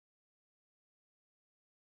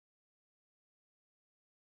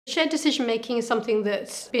Shared decision making is something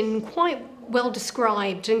that's been quite well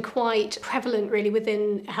described and quite prevalent really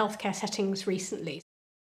within healthcare settings recently.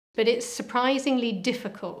 But it's surprisingly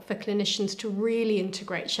difficult for clinicians to really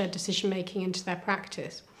integrate shared decision making into their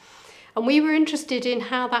practice. And we were interested in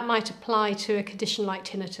how that might apply to a condition like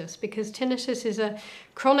tinnitus, because tinnitus is a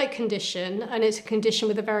chronic condition and it's a condition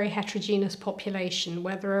with a very heterogeneous population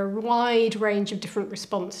where there are a wide range of different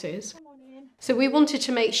responses. So we wanted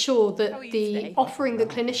to make sure that the offering that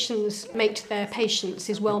clinicians make to their patients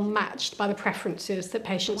is well matched by the preferences that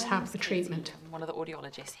patients have for treatment. One of the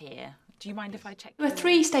audiologists here. Do you mind if I check? There were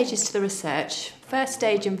 3 stages to the research. First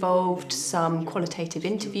stage involved some qualitative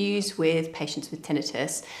interviews with patients with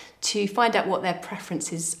tinnitus to find out what their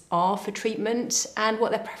preferences are for treatment and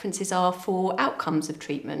what their preferences are for outcomes of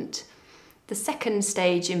treatment. The second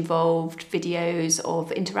stage involved videos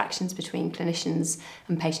of interactions between clinicians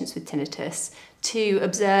and patients with tinnitus to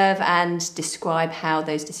observe and describe how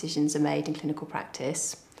those decisions are made in clinical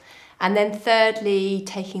practice. And then thirdly,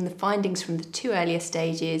 taking the findings from the 2 earlier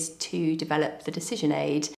stages to develop the decision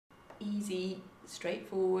aid. Easy,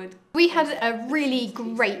 straightforward. We had a really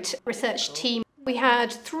great research team. We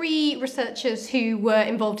had 3 researchers who were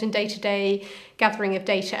involved in day-to-day gathering of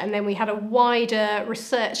data, and then we had a wider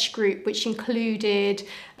research group which included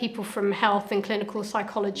people from health and clinical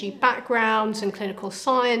psychology backgrounds and clinical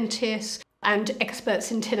scientists and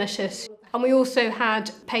experts in tinnitus. And we also had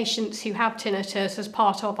patients who have tinnitus as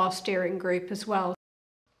part of our steering group as well.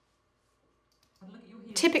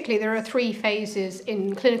 Typically, there are 3 phases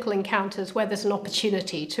in clinical encounters where there's an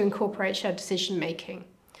opportunity to incorporate shared decision making.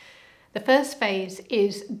 The first phase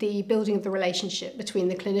is the building of the relationship between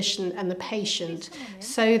the clinician and the patient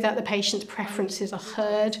so that the patient's preferences are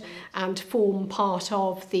heard and form part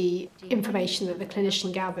of the information that the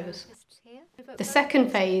clinician gathers. The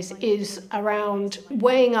second phase is around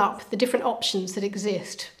weighing up the different options that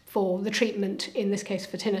exist for the treatment, in this case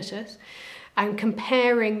for tinnitus, and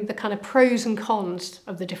comparing the kind of pros and cons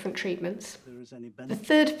of the different treatments. The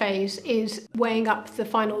third phase is weighing up the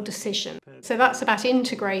final decision. So that's about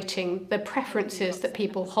integrating the preferences that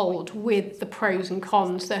people hold with the pros and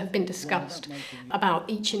cons that have been discussed about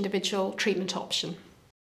each individual treatment option.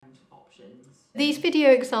 These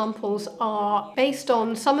video examples are based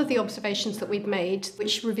on some of the observations that we've made,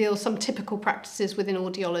 which reveal some typical practices within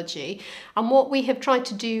audiology. And what we have tried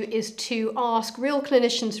to do is to ask real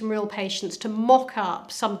clinicians and real patients to mock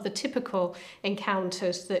up some of the typical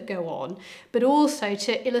encounters that go on, but also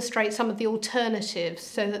to illustrate some of the alternatives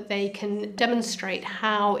so that they can demonstrate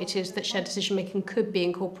how it is that shared decision making could be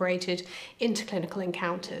incorporated into clinical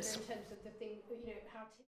encounters.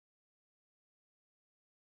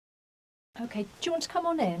 Okay, do you want to come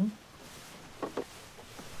on in?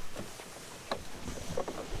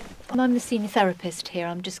 I'm the senior therapist here.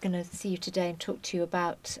 I'm just going to see you today and talk to you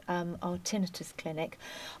about our tinnitus clinic.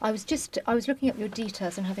 I was looking at your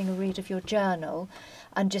details and having a read of your journal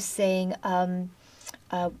and just seeing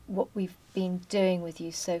what we've been doing with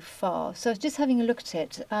you so far. So I was just having a look at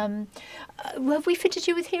it. Have we fitted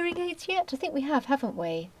you with hearing aids yet? I think we have, haven't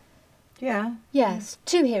we? Yeah. Yes,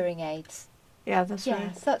 2 hearing aids. Yeah, that's right.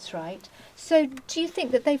 Yes, that's right. So do you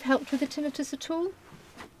think that they've helped with the tinnitus at all?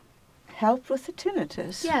 Help with the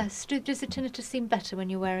tinnitus? Yes. Does the tinnitus seem better when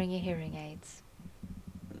you're wearing your hearing aids?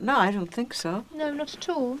 No, I don't think so. No, not at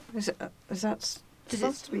all. Is that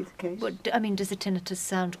supposed to be the case? Well, I mean, does the tinnitus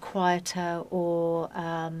sound quieter or,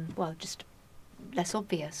 well, just less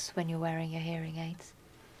obvious when you're wearing your hearing aids?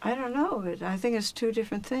 I don't know. I think it's 2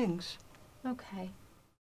 different things. Okay.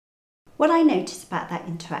 What I notice about that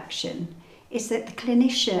interaction is that the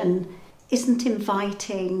clinician isn't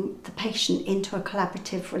inviting the patient into a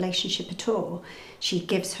collaborative relationship at all. She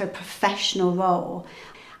gives her professional role.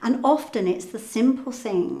 And often it's the simple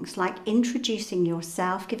things like introducing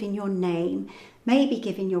yourself, giving your name, maybe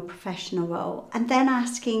giving your professional role, and then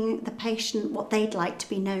asking the patient what they'd like to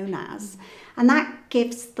be known as. And that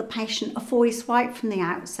gives the patient a voice right from the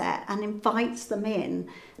outset and invites them in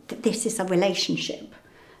that this is a relationship.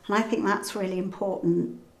 And I think that's really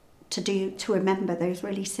important to remember those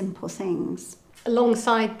really simple things.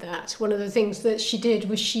 Alongside that, one of the things that she did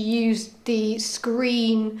was she used the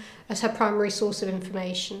screen as her primary source of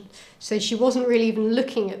information. So she wasn't really even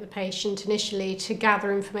looking at the patient initially to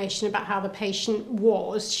gather information about how the patient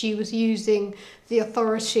was. She was using the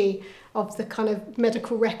authority of the kind of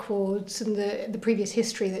medical records and the previous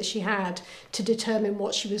history that she had to determine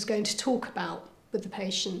what she was going to talk about with the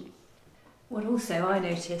patient. What also I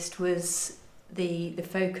noticed was the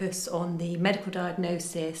focus on the medical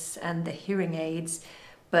diagnosis and the hearing aids,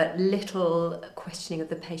 but little questioning of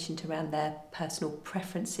the patient around their personal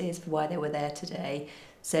preferences for why they were there today.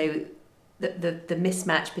 So the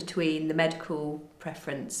mismatch between the medical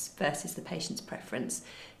preference versus the patient's preference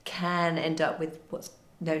can end up with what's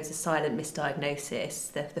known as a silent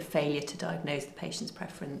misdiagnosis, the failure to diagnose the patient's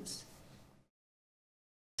preference.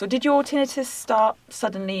 So did your tinnitus start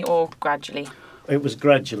suddenly or gradually? It was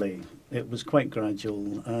gradually. It was quite gradual.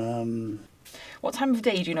 What time of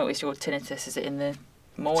day do you notice your tinnitus? Is it in the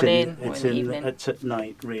morning or in the evening? It's at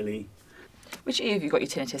night, really. Which ear have you got your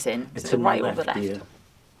tinnitus in? Is It's it the in right my or the left? ear.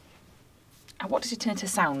 And what does your tinnitus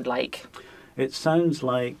sound like? It sounds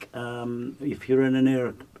like if you're in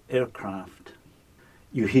an aircraft,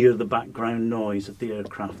 you hear the background noise of the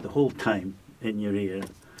aircraft the whole time in your ear.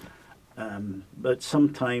 But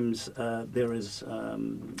sometimes there is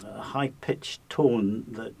a high-pitched tone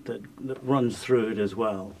that runs through it as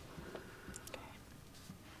well.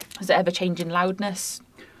 Does it ever change in loudness?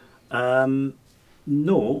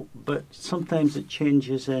 No, but sometimes it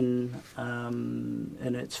changes in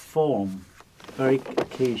its form. Very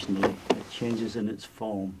occasionally, it changes in its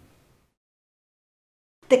form.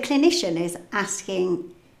 The clinician is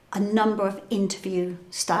asking a number of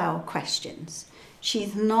interview-style questions.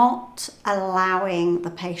 She's not allowing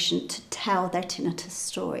the patient to tell their tinnitus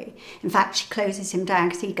story. In fact, she closes him down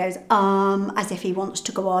because he goes, as if he wants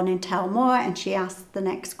to go on and tell more, and she asks the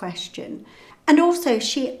next question. And also,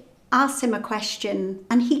 she asks him a question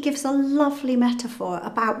and he gives a lovely metaphor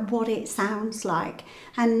about what it sounds like.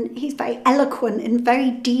 And he's very eloquent and very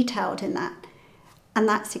detailed in that. And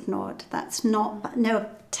that's ignored. That's not, no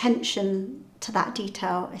attention to that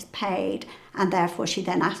detail is paid, and therefore she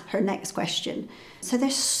then asks her next question. So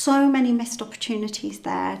there's so many missed opportunities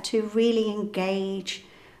there to really engage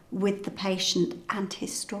with the patient and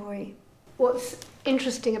his story. What's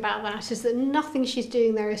interesting about that is that nothing she's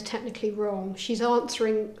doing there is technically wrong. She's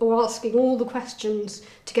answering or asking all the questions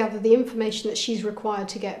to gather the information that she's required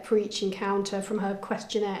to get for each encounter from her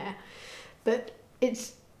questionnaire. But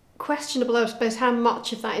it's questionable, I suppose, how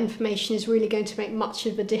much of that information is really going to make much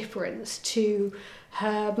of a difference to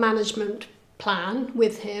her management plan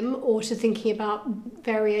with him or to thinking about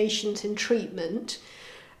variations in treatment.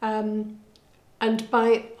 And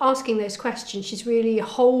by asking those questions, she's really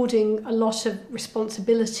holding a lot of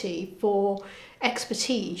responsibility for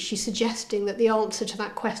expertise. She's suggesting that the answer to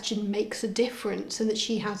that question makes a difference and that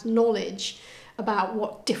she has knowledge about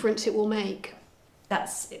what difference it will make.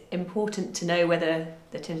 That's important to know whether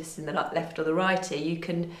the tinnitus is in the left or the right ear.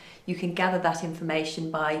 You can gather that information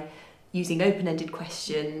by using open-ended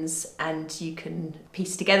questions, and you can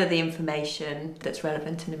piece together the information that's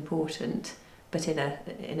relevant and important, but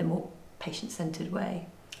in a more patient-centred way.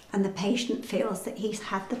 And the patient feels that he's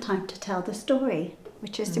had the time to tell the story,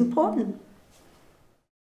 which is important.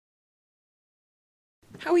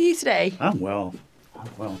 How are you today? I'm well,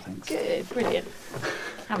 thanks. Good, brilliant.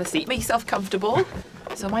 Have a seat, make yourself comfortable.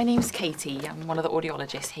 So my name's Katie, I'm one of the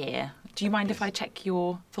audiologists here. Do you mind if I check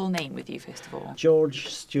your full name with you first of all? George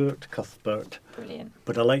Stewart Cuthbert. Brilliant.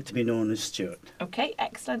 But I like to be known as Stewart. Okay,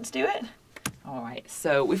 excellent, let's do it. All right,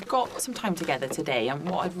 so we've got some time together today, and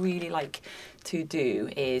what I'd really like to do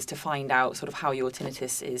is to find out sort of how your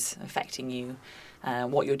tinnitus is affecting you,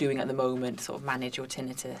 what you're doing at the moment, sort of manage your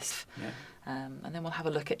tinnitus. Yeah. And then we'll have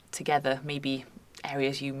a look at together maybe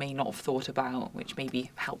areas you may not have thought about, which may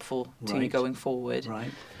be helpful to you going forward.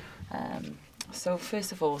 Right. So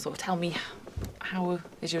first of all, sort of tell me, how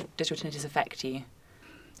does your tinnitus affect you?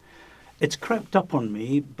 It's crept up on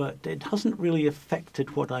me, but it hasn't really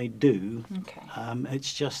affected what I do. Okay.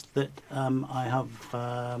 It's just that I've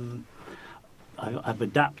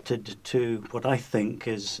adapted to what I think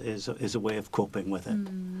is a way of coping with it.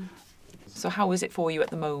 So how is it for you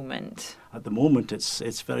at the moment? At the moment,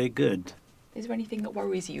 it's very good. Is there anything that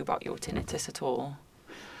worries you about your tinnitus at all?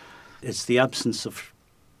 It's the absence of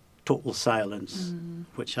total silence,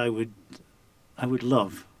 which I would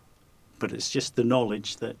love, but it's just the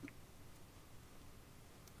knowledge that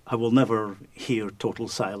I will never hear total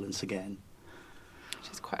silence again.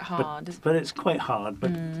 Which is quite hard. But it's quite hard,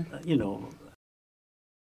 but you know.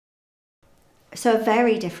 So a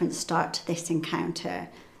very different start to this encounter.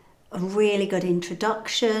 A really good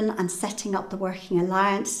introduction and setting up the working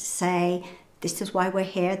alliance to say, this is why we're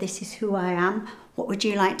here, this is who I am, what would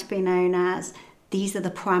you like to be known as? These are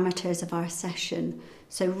the parameters of our session.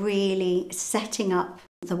 So really setting up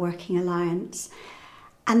the working alliance.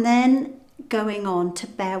 And then going on to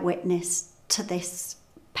bear witness to this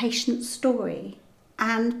patient's story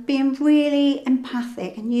and being really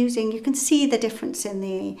empathic and using, you can see the difference in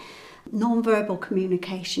the non-verbal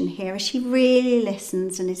communication here as she really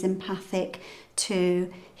listens and is empathic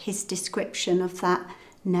to his description of that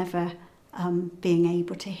never being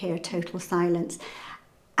able to hear total silence.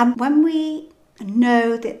 And when we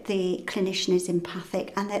know that the clinician is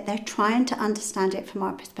empathic and that they're trying to understand it from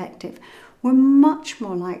our perspective, we're much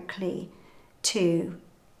more likely to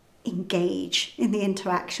engage in the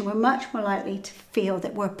interaction. We're much more likely to feel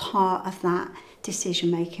that we're part of that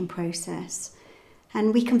decision-making process.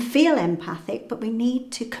 And we can feel empathic, but we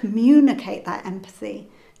need to communicate that empathy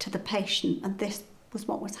to the patient. And this was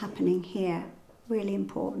what was happening here. Really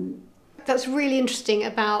important. That's really interesting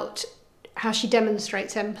about how she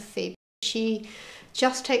demonstrates empathy. She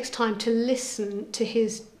just takes time to listen to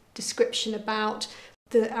his description about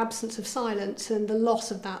the absence of silence and the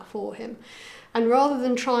loss of that for him. And rather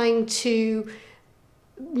than trying to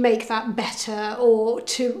make that better or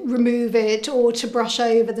to remove it or to brush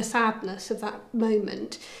over the sadness of that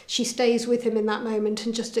moment, she stays with him in that moment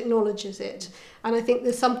and just acknowledges it. And I think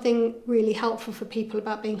there's something really helpful for people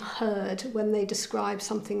about being heard when they describe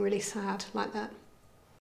something really sad like that.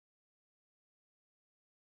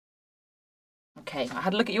 Okay, I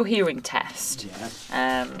had a look at your hearing test.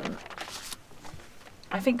 Yeah.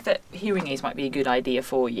 I think that hearing aids might be a good idea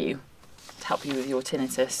for you to help you with your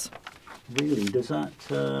tinnitus. Really, does that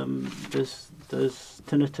does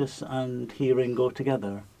tinnitus and hearing go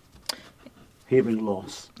together? Hearing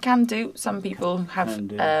loss. Can do. Some people have Can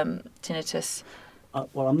do. Tinnitus.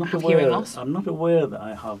 Well, I'm not Have aware. hearing loss? I'm not aware that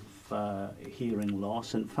I have hearing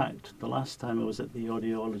loss. In fact, the last time I was at the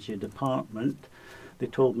audiology department, they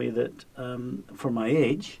told me that for my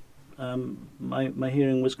age, my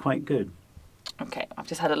hearing was quite good. Okay, I've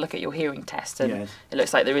just had a look at your hearing test, and Yes. it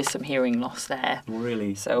looks like there is some hearing loss there.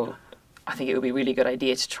 Really. So I think it would be a really good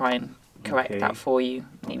idea to try and correct Okay. that for you.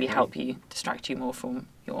 Maybe Okay. help you, distract you more from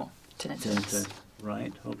your tinnitus. Tinnitus.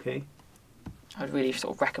 Right. Okay. I would really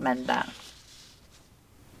sort of recommend that.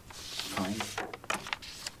 Fine.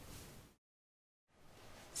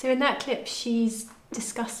 So in that clip, she's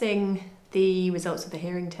discussing the results of the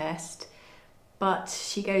hearing test, but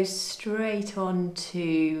she goes straight on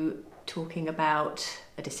to talking about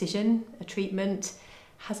a decision, a treatment,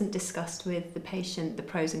 hasn't discussed with the patient the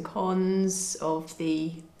pros and cons of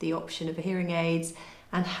the option of a hearing aids,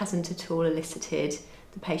 and hasn't at all elicited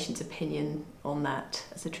the patient's opinion on that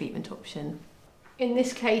as a treatment option. In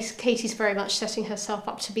this case, Katie's very much setting herself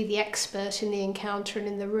up to be the expert in the encounter and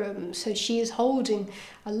in the room. So she is holding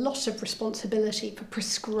a lot of responsibility for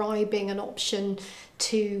prescribing an option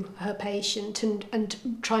to her patient and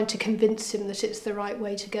trying to convince him that it's the right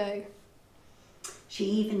way to go. She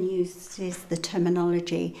even uses the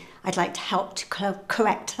terminology, "I'd like to help to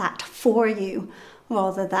correct that for you,"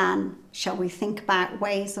 rather than, "Shall we think about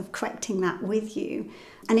ways of correcting that with you?"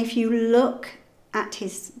 And if you look at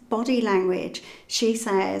his body language, she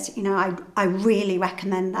says, I really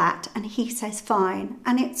recommend that. And he says, fine.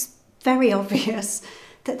 And it's very obvious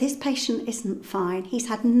that this patient isn't fine. He's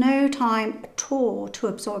had no time at all to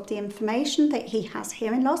absorb the information that he has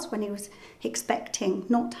hearing loss when he was expecting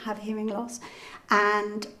not to have hearing loss.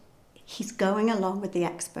 And he's going along with the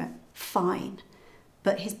expert, fine.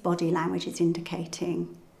 But his body language is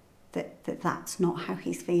indicating that that's not how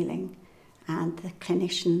he's feeling. And the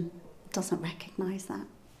clinician doesn't recognise that.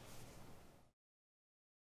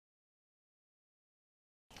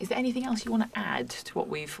 Is there anything else you want to add to what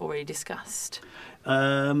we've already discussed?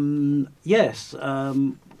 Yes.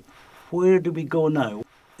 Where do we go now?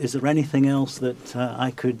 Is there anything else that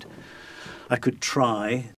I could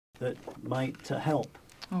try that might help?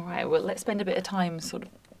 All right, well, let's spend a bit of time sort of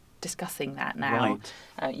discussing that now.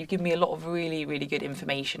 Right. You've given me a lot of really, really good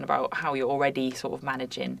information about how you're already sort of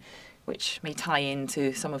managing, which may tie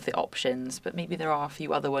into some of the options, but maybe there are a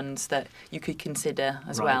few other ones that you could consider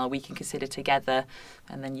as Right. well. We can consider together,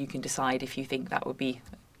 and then you can decide if you think that would be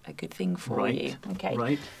a good thing for Right. you. Okay.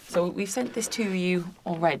 Right. So we've sent this to you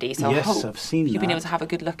already, so Yes, I hope I've seen you've been that. able to have a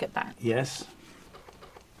good look at that. Yes.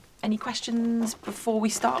 Any questions before we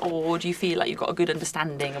start, or do you feel like you've got a good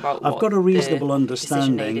understanding about I've what got a reasonable the decision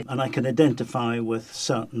understanding, needed? and I can identify with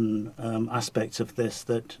certain aspects of this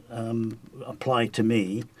that apply to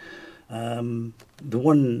me. The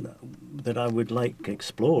one that I would like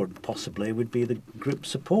explored possibly would be the group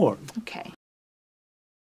support. Okay.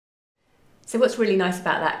 So what's really nice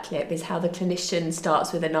about that clip is how the clinician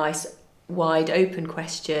starts with a nice wide open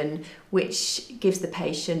question, which gives the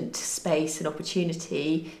patient space and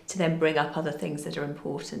opportunity to then bring up other things that are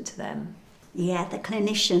important to them. Yeah, the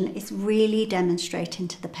clinician is really demonstrating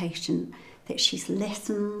to the patient that she's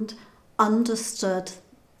listened, understood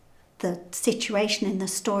the situation in the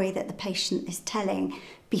story that the patient is telling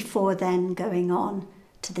before then going on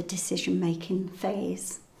to the decision-making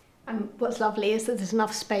phase. And what's lovely is that there's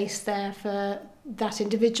enough space there for that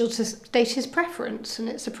individual to state his preference, and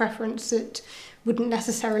it's a preference that wouldn't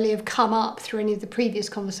necessarily have come up through any of the previous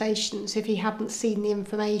conversations if he hadn't seen the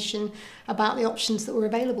information about the options that were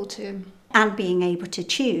available to him. And being able to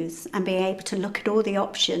choose and being able to look at all the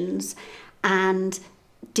options and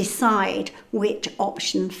decide which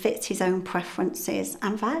option fits his own preferences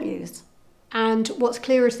and values. And what's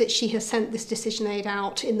clear is that she has sent this decision aid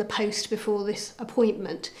out in the post before this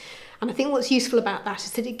appointment. And I think what's useful about that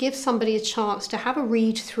is that it gives somebody a chance to have a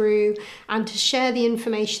read through and to share the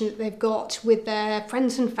information that they've got with their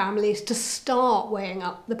friends and families to start weighing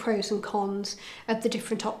up the pros and cons of the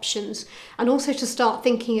different options, and also to start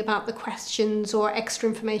thinking about the questions or extra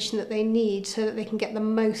information that they need so that they can get the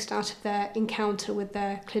most out of their encounter with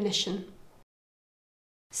their clinician.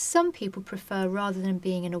 Some people prefer, rather than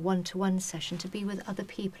being in a one-to-one session, to be with other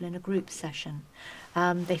people in a group session.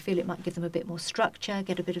 They feel it might give them a bit more structure,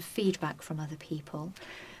 get a bit of feedback from other people.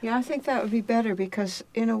 Yeah, I think that would be better, because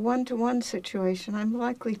in a one-to-one situation, I'm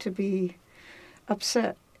likely to be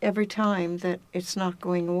upset every time that it's not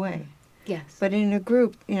going away. Yes. But in a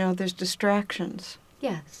group, there's distractions.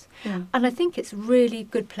 Yes. Yeah. And I think it's a really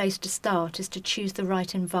good place to start is to choose the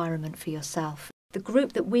right environment for yourself. The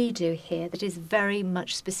group that we do here, that is very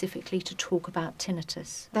much specifically to talk about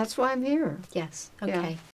tinnitus. That's why I'm here. Yes, okay.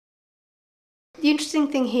 Yeah. The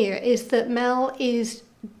interesting thing here is that Mel is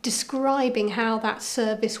describing how that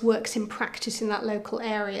service works in practice in that local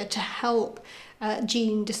area to help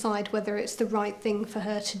Jean decide whether it's the right thing for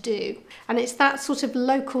her to do. And it's that sort of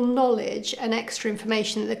local knowledge and extra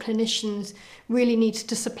information that the clinicians really need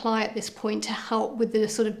to supply at this point to help with the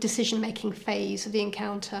sort of decision-making phase of the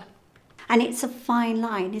encounter. And it's a fine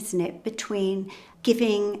line, isn't it, between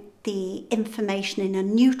giving the information in a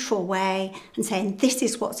neutral way and saying this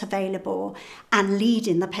is what's available and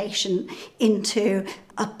leading the patient into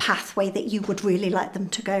a pathway that you would really like them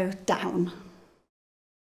to go down.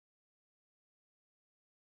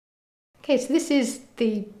 Okay, so this is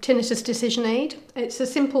the tinnitus decision aid. It's a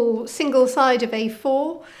simple single side of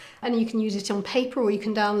A4, and you can use it on paper or you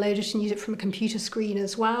can download it and use it from a computer screen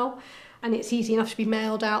as well. And it's easy enough to be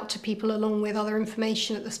mailed out to people along with other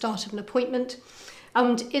information at the start of an appointment.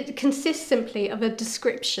 And it consists simply of a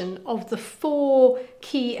description of the 4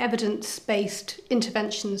 key evidence-based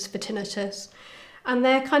interventions for tinnitus. And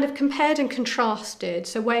they're kind of compared and contrasted,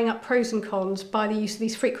 so weighing up pros and cons by the use of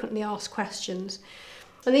these frequently asked questions.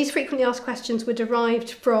 And these frequently asked questions were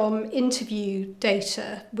derived from interview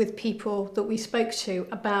data with people that we spoke to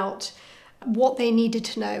about what they needed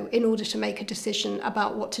to know in order to make a decision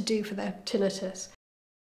about what to do for their tinnitus.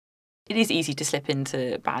 It is easy to slip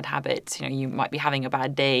into bad habits. You might be having a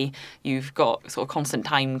bad day, you've got sort of constant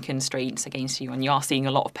time constraints against you, and you are seeing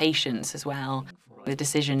a lot of patients as well. The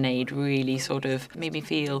decision aid really sort of made me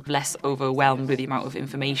feel less overwhelmed with the amount of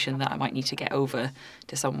information that I might need to get over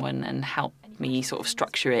to someone, and help me sort of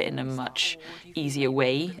structure it in a much easier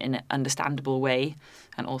way, in an understandable way.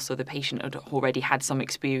 And also the patient had already had some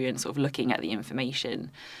experience of looking at the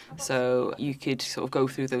information. So you could sort of go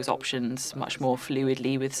through those options much more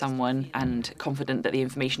fluidly with someone and confident that the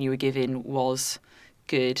information you were given was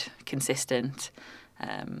good, consistent.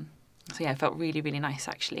 So yeah, it felt really, really nice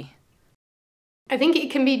actually. I think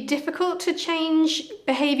it can be difficult to change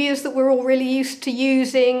behaviours that we're all really used to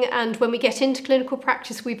using, and when we get into clinical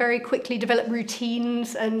practice we very quickly develop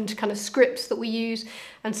routines and kind of scripts that we use,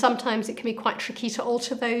 and sometimes it can be quite tricky to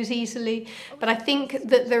alter those easily. But I think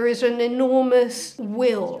that there is an enormous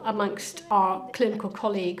will amongst our clinical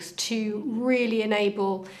colleagues to really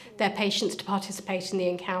enable their patients to participate in the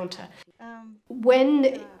encounter.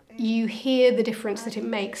 When you hear the difference that it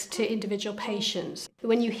makes to individual patients,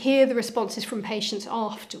 when you hear the responses from patients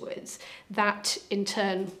afterwards, that in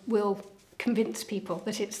turn will convince people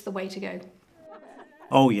that it's the way to go.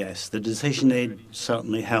 Oh yes, the decision aid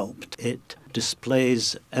certainly helped. It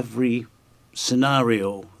displays every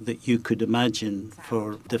scenario that you could imagine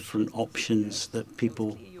for different options that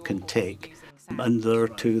people can take. And there are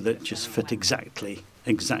 2 that just fit exactly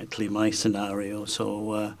my scenario,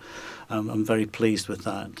 so I'm very pleased with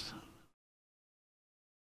that.